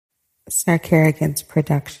Sarkarigans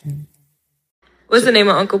production. What's the name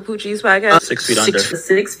of Uncle Poochie's podcast? 6 Feet Under.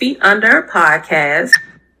 6 Feet Under podcast.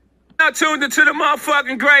 Now tuned into the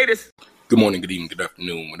motherfucking greatest. Good morning, good evening, good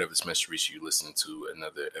afternoon. Whenever this message reaches you, listening to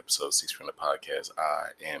another episode of 6 Feet Under podcast. I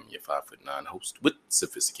am your 5'9" host with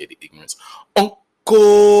sophisticated ignorance,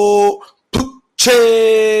 Uncle Poochie.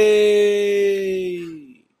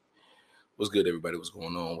 What's good, everybody? What's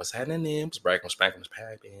going on? What's happening? What's bragging? What's packing?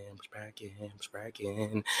 What's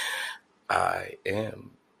bragging? I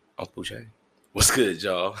am Uncle Poochie. What's good,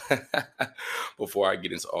 y'all? Before I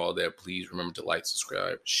get into all that, please remember to like,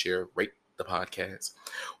 subscribe, share, rate the podcast.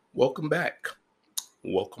 Welcome back.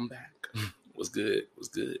 What's good?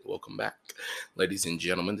 Welcome back. Ladies and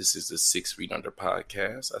gentlemen, this is the 6 Feet Under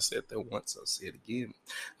podcast. I said that once, I'll say it again.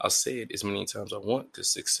 I'll say it as many times as I want, because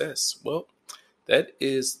success, well, that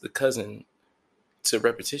is the cousin to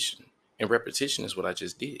repetition. And repetition is what I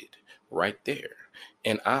just did right there.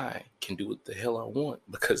 And I can do what the hell I want,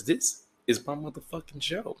 because this is my motherfucking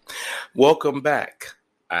show. Welcome back.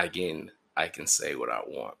 Again, I can say what I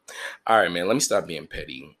want. All right, man, let me stop being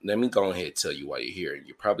petty. Let me go ahead and tell you why you're here.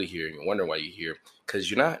 You're probably here and you're wondering why you're here, because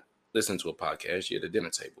you're not listening to a podcast. You're at the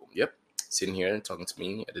dinner table. Yep, sitting here and talking to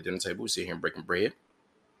me at the dinner table. We're sitting here and breaking bread.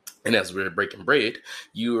 And as we're breaking bread,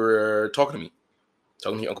 you were talking to me,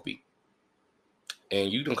 talking to your Uncle Pete. And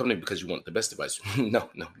you don't come to me because you want the best advice. No.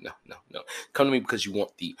 Come to me because you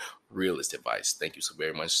want the realest advice. Thank you so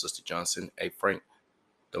very much, Sister Johnson. Hey, Frank,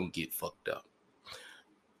 don't get fucked up.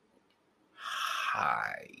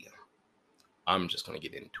 Hi. I'm just going to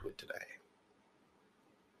get into it today.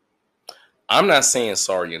 I'm not saying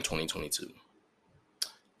sorry in 2022.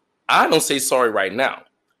 I don't say sorry right now,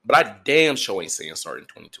 but I damn sure ain't saying sorry in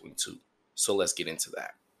 2022. So let's get into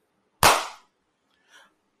that.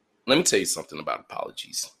 Let me tell you something about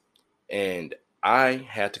apologies. And I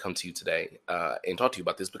had to come to you today and talk to you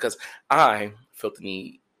about this because I felt the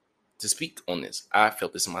need to speak on this. I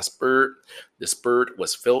felt this in my spirit. The spirit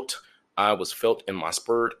was felt. I was felt in my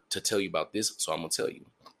spirit to tell you about this. So I'm going to tell you.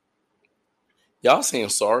 Y'all saying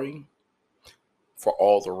sorry for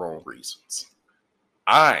all the wrong reasons.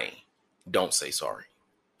 I don't say sorry.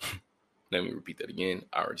 Let me repeat that again.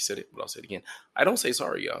 I already said it, but I'll say it again. I don't say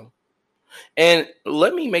sorry, y'all. And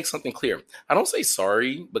let me make something clear. I don't say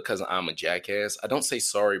sorry because I'm a jackass. I don't say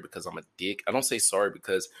sorry because I'm a dick. I don't say sorry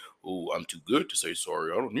because, I'm too good to say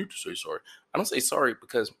sorry. I don't need to say sorry. I don't say sorry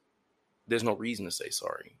because there's no reason to say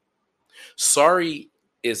sorry. Sorry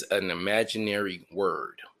is an imaginary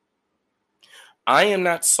word. I am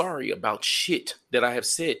not sorry about shit that I have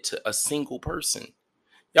said to a single person.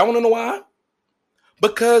 Y'all want to know why?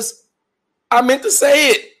 Because I meant to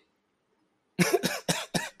say it.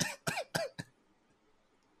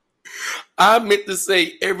 I meant to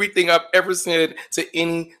say everything I've ever said to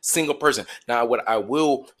any single person. Now, what I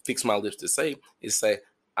will fix my lips to say is say,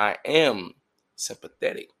 I am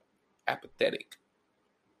apathetic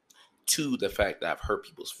to the fact that I've hurt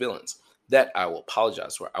people's feelings. That I will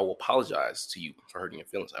apologize for. I will apologize to you for hurting your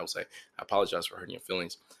feelings. I will say, I apologize for hurting your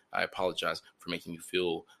feelings. I apologize for making you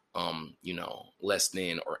feel, less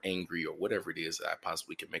than or angry or whatever it is that I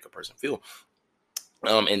possibly can make a person feel.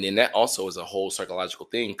 And then that also is a whole psychological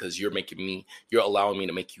thing because you're allowing me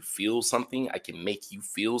to make you feel something. I can make you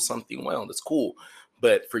feel something. Well, that's cool.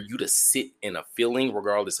 But for you to sit in a feeling,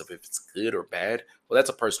 regardless of if it's good or bad, well, that's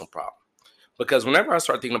a personal problem. Because whenever I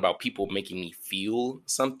start thinking about people making me feel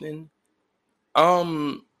something,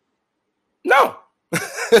 no.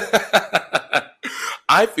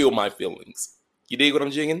 I feel my feelings. You dig what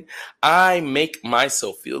I'm jigging? I make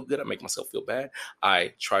myself feel good. I make myself feel bad.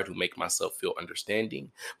 I try to make myself feel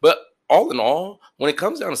understanding. But all in all, when it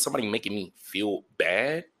comes down to somebody making me feel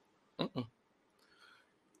bad,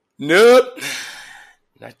 nope,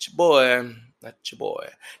 not your boy.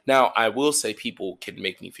 Now, I will say people can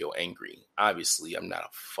make me feel angry. Obviously, I'm not a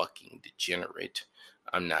fucking degenerate.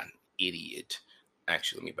 I'm not an idiot.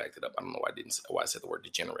 Actually, let me back that up. I don't know why I said the word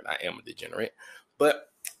degenerate. I am a degenerate. But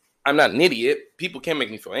I'm not an idiot. People can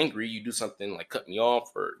make me feel angry. You do something like cut me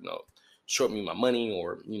off or, short me my money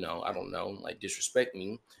or, I don't know, like disrespect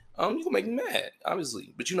me. You can make me mad,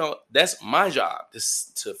 obviously. But, that's my job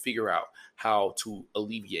to figure out how to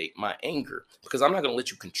alleviate my anger because I'm not going to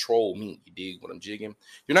let you control me. You dig what I'm jigging?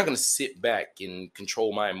 You're not going to sit back and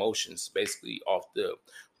control my emotions basically off the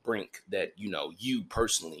brink that, you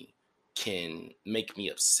personally can make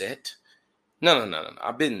me upset. No.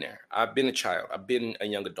 I've been there. I've been a child. I've been a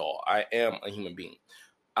young adult. I am a human being.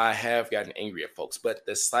 I have gotten angry at folks, but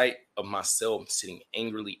the sight of myself sitting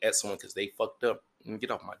angrily at someone because they fucked up,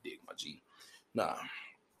 get off my dick, my G. Nah,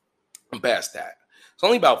 I'm past that. It's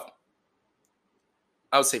only about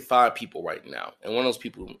I would say 5 people right now. And one of those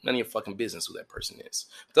people, none of your fucking business who that person is.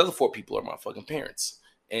 But the other 4 people are my fucking parents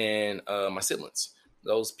and my siblings.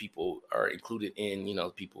 Those people are included in,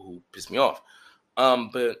 people who piss me off.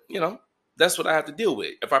 But, that's what I have to deal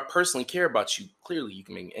with. If I personally care about you, clearly you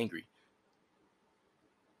can make me angry.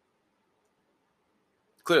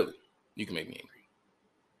 Clearly, you can make me angry.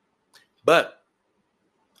 But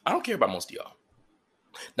I don't care about most of y'all.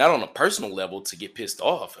 Not on a personal level to get pissed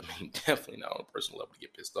off. I mean, definitely not on a personal level to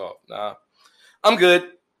get pissed off. Nah, I'm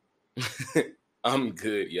good. I'm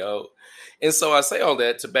good, yo. And so I say all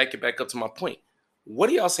that to back it back up to my point. What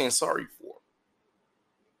are y'all saying sorry for?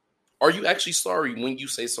 Are you actually sorry when you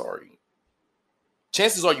say sorry?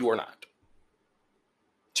 Chances are you are not.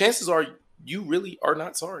 Chances are you really are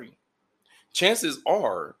not sorry. Chances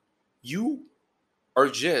are you are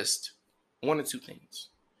just one of 2 things.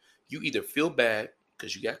 You either feel bad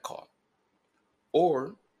because you got caught,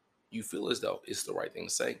 or you feel as though it's the right thing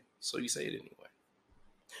to say, so you say it anyway.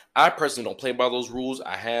 I personally don't play by those rules.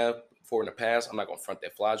 I have before in the past. I'm not gonna front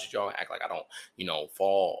that flies with y'all, act like I don't,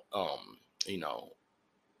 fall,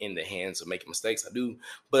 in the hands of making mistakes. I do,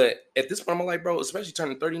 but at this point, I'm like, bro, especially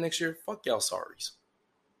turning 30 next year, fuck y'all sorries.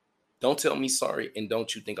 Don't tell me sorry, and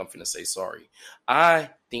don't you think I'm finna say sorry. I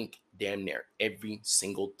think damn near every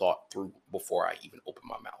single thought through before I even open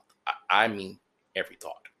my mouth. I mean every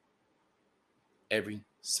thought. Every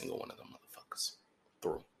single one of them motherfuckers.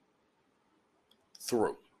 Through.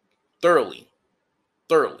 Thoroughly,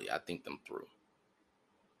 I think them through.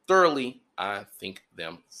 Thoroughly, I think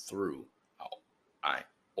them through. I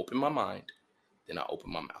open my mind, then I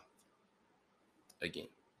open my mouth. Again,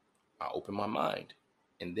 I open my mind,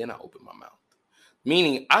 and then I open my mouth.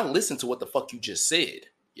 Meaning, I listen to what the fuck you just said,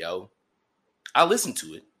 yo. I listen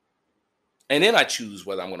to it, and then I choose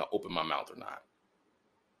whether I'm going to open my mouth or not.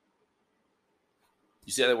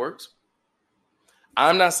 You see how that works?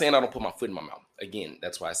 I'm not saying I don't put my foot in my mouth. Again,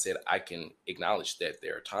 that's why I said I can acknowledge that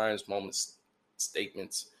there are times, moments,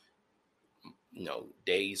 statements,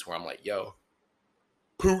 days where I'm like, yo,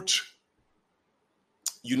 Pooch,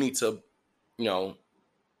 you need to,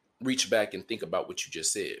 reach back and think about what you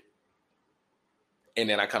just said. And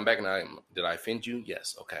then I come back and did I offend you?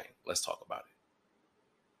 Yes. Okay. Let's talk about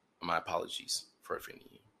it. My apologies for offending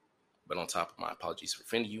you. But on top of my apologies for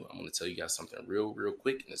offending you, I'm going to tell you guys something real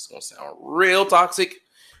quick. And it's going to sound real toxic.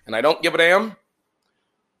 And I don't give a damn.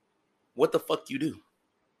 What the fuck you do?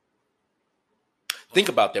 Think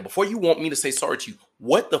about that. Before you want me to say sorry to you,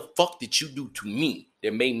 what the fuck did you do to me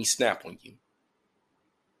that made me snap on you?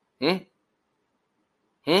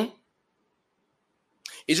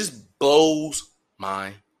 It just blows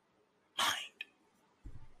my mind.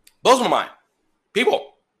 Blows my mind.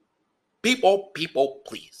 People,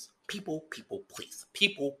 please. People, please.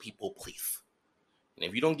 People, please. And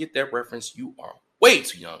if you don't get that reference, you are way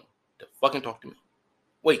too young to fucking talk to me.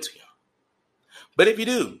 Way too young. But if you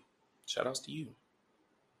do, shout outs to you.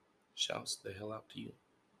 Shouts the hell out to you.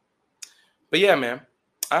 But yeah, man,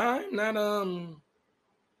 I'm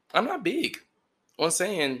not big on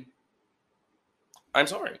saying I'm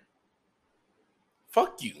sorry.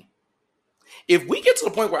 Fuck you. If we get to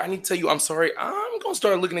the point where I need to tell you I'm sorry, I'm going to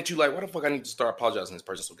start looking at you like, why the fuck I need to start apologizing to this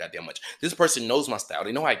person so goddamn much? This person knows my style.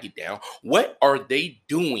 They know how I get down. What are they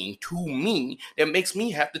doing to me that makes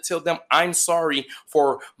me have to tell them I'm sorry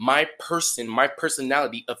for my person, my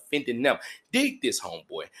personality offending them? Dig this,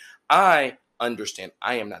 homeboy. I understand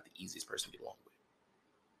I am not the easiest person to get along with.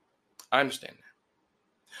 I understand that.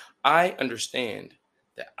 I understand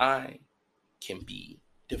that I can be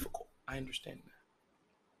difficult. I understand that.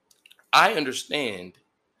 I understand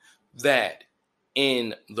that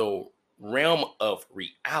in the realm of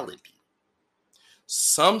reality,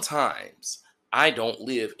 sometimes I don't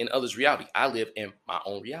live in others' reality. I live in my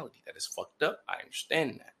own reality. That is fucked up. I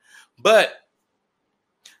understand that. But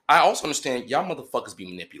I also understand y'all motherfuckers be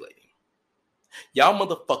manipulating. Y'all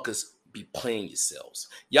motherfuckers be playing yourselves.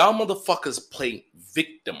 Y'all motherfuckers play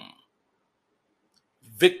victim.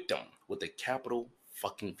 Victim with a capital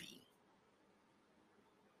fucking V.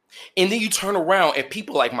 And then you turn around at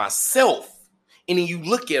people like myself, and then you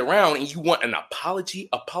look around and you want an apology.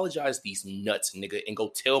 Apologize these nuts, nigga, and go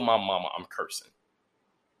tell my mama I'm cursing.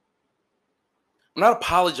 I'm not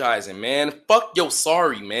apologizing, man. Fuck your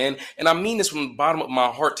sorry, man. And I mean this from the bottom of my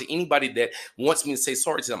heart to anybody that wants me to say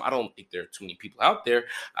sorry to them. I don't think there are too many people out there.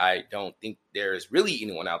 I don't think there's really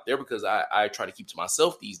anyone out there because I try to keep to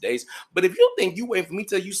myself these days. But if you think you wait for me to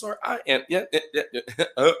tell you sorry, I am.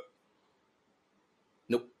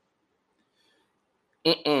 Nope.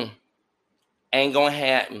 Ain't gonna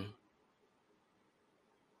happen.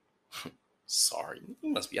 Sorry. You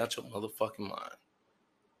must be out your motherfucking mind.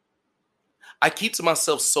 I keep to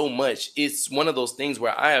myself so much. It's one of those things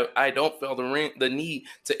where I don't feel the need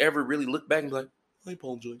to ever really look back and be like, I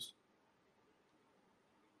apologize.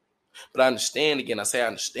 But I understand, again, I say I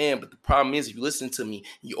understand, but the problem is if you listen to me,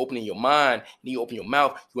 you open your mind, and you open your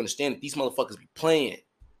mouth, you understand that these motherfuckers be playing.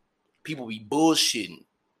 People be bullshitting,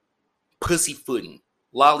 pussyfooting,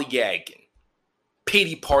 lollygagging,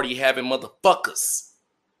 pity party having motherfuckers.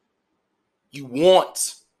 You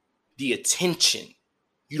want the attention.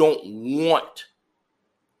 You don't want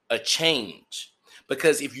a change.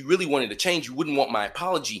 Because if you really wanted to change, you wouldn't want my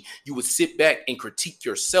apology. You would sit back and critique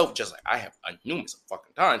yourself, just like I have numerous of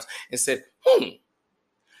fucking times, and said,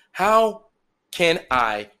 how can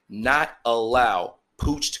I not allow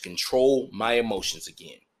Pooch to control my emotions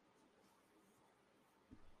again?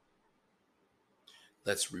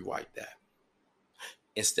 Let's rewrite that.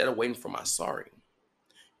 Instead of waiting for my sorry,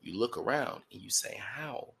 you look around and you say,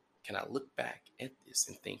 how can I look back at this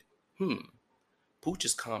and think,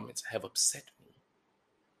 Pooch's comments have upset me.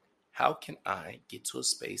 How can I get to a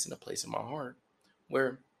space and a place in my heart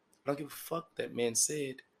where I don't give a fuck that man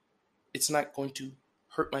said? It's not going to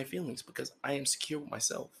hurt my feelings because I am secure with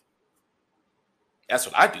myself. That's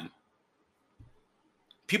what I do.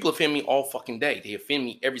 People offend me all fucking day. They offend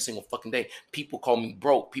me every single fucking day. People call me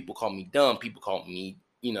broke. People call me dumb. People call me,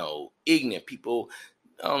 ignorant. People,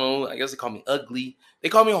 I don't know, I guess they call me ugly. They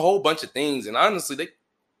call me a whole bunch of things. And honestly, they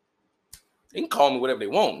can call me whatever they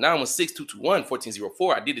want.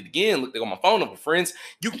 916-221-1404. I did it again. Look, they got my phone number, friends.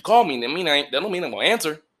 You can call me. That don't mean I'm going to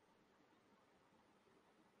answer.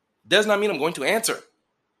 Does not mean I'm going to answer.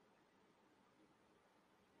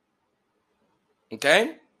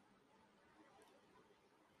 Okay?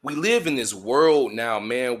 We live in this world now,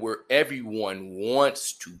 man, where everyone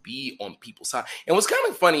wants to be on people's side. And what's kind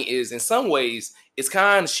of funny is, in some ways, it's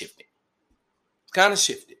kind of shifting.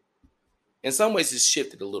 In some ways, it's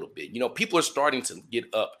shifted a little bit. People are starting to get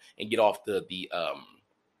up and get off the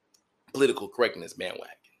political correctness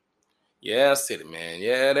bandwagon. Yeah, I said it, man.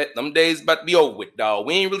 Yeah, them days about to be over with, dog.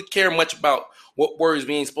 We ain't really care much about what words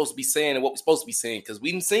we ain't supposed to be saying and what we're supposed to be saying, because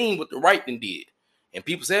we done seen what the right then did. And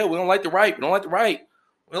people say, we don't like the right. We don't like the right.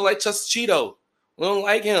 We don't like Justice Cheeto. We don't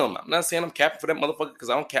like him. I'm not saying I'm capping for that motherfucker, because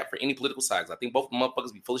I don't cap for any political sides. I think both of them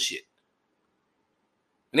motherfuckers be full of shit.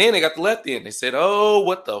 And then they got the left in. They said,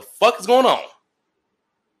 what the fuck is going on?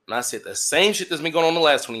 And I said the same shit that's been going on the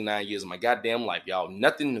last 29 years of my goddamn life. Y'all,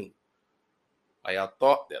 nothing new. Like, y'all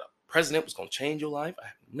thought that a president was going to change your life? I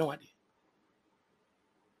have no idea.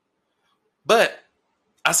 But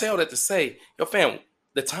I say all that to say, yo, fam,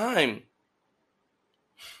 the time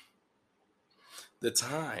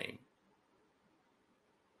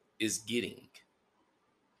is getting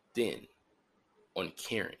thin on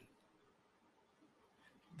caring.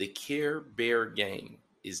 The Care Bear game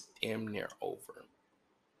is damn near over.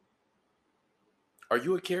 Are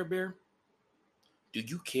you a Care Bear? Do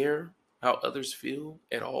you care how others feel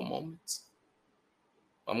at all moments?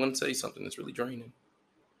 I'm going to tell you something that's really draining.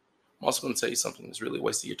 I'm also going to tell you something that's really a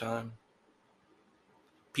waste of your time.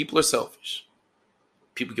 People are selfish.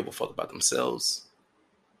 People give a fuck about themselves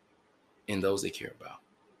and those they care about.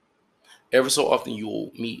 Ever so often you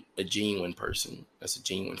will meet a genuine person that's a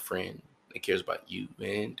genuine friend that cares about you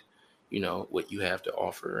and, what you have to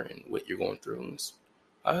offer and what you're going through. And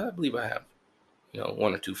I believe I have,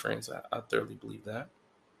 one or two friends. I thoroughly believe that.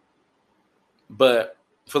 But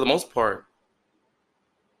for the most part,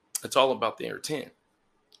 it's all about the intent.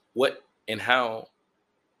 What and how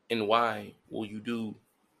and why will you do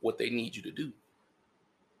what they need you to do?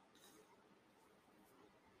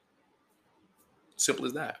 Simple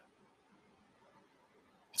as that.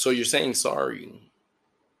 So you're saying sorry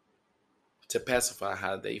to pacify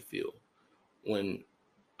how they feel. When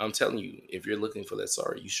I'm telling you, if you're looking for that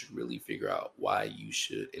sorry, you should really figure out why you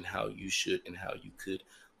should and how you could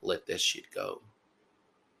let that shit go.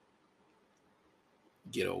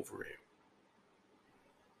 Get over it.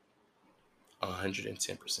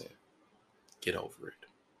 110%. Get over it.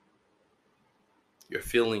 Your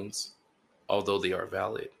feelings, although they are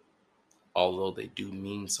valid, although they do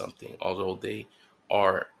mean something, although they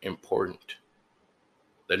are important,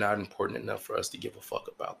 they're not important enough for us to give a fuck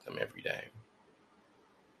about them every day.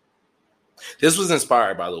 This was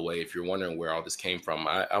inspired, by the way, if you're wondering where all this came from.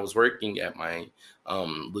 I was working at my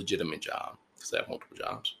legitimate job, because I have multiple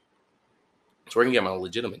jobs. I was working at my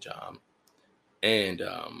legitimate job, and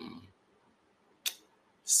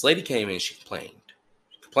this lady came in, she complained.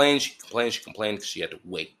 She complained because she had to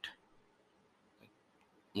wait.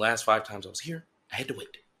 Last 5 times I was here, I had to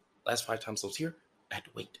wait. Last 5 times I was here, I had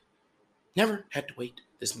to wait. Never had to wait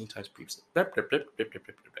this many times previously.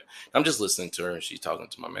 I'm just listening to her, and she's talking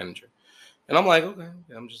to my manager. And I'm like, okay,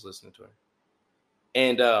 I'm just listening to her.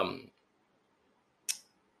 And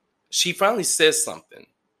she finally says something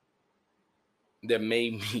that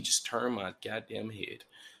made me just turn my goddamn head.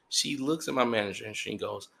 She looks at my manager and she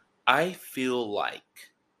goes, I feel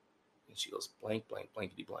like, and she goes, blank, blank,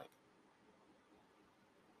 blankety blank.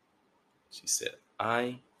 She said,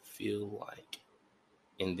 I feel like,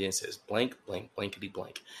 and then says blank, blank, blankety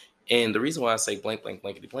blank. And the reason why I say blank, blank,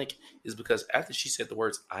 blankety blank is because after she said the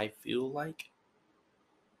words, I feel like,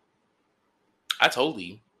 I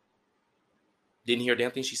totally didn't hear a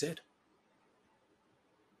damn thing she said.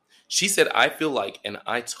 She said, I feel like, and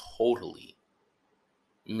I totally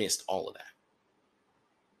missed all of that.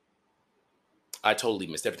 I totally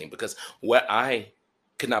missed everything because what I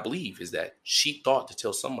could not believe is that she thought to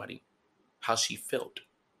tell somebody how she felt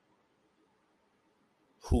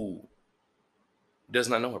who does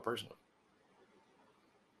not know her personally.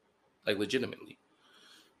 Like, legitimately.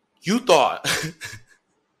 You thought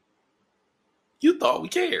we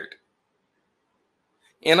cared.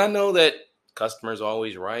 And I know that customers are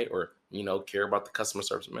always right or, care about the customer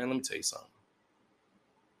service. Man, let me tell you something.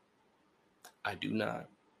 I do not,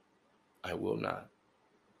 I will not,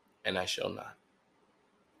 and I shall not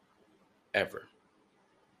ever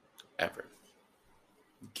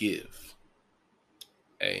give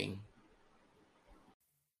a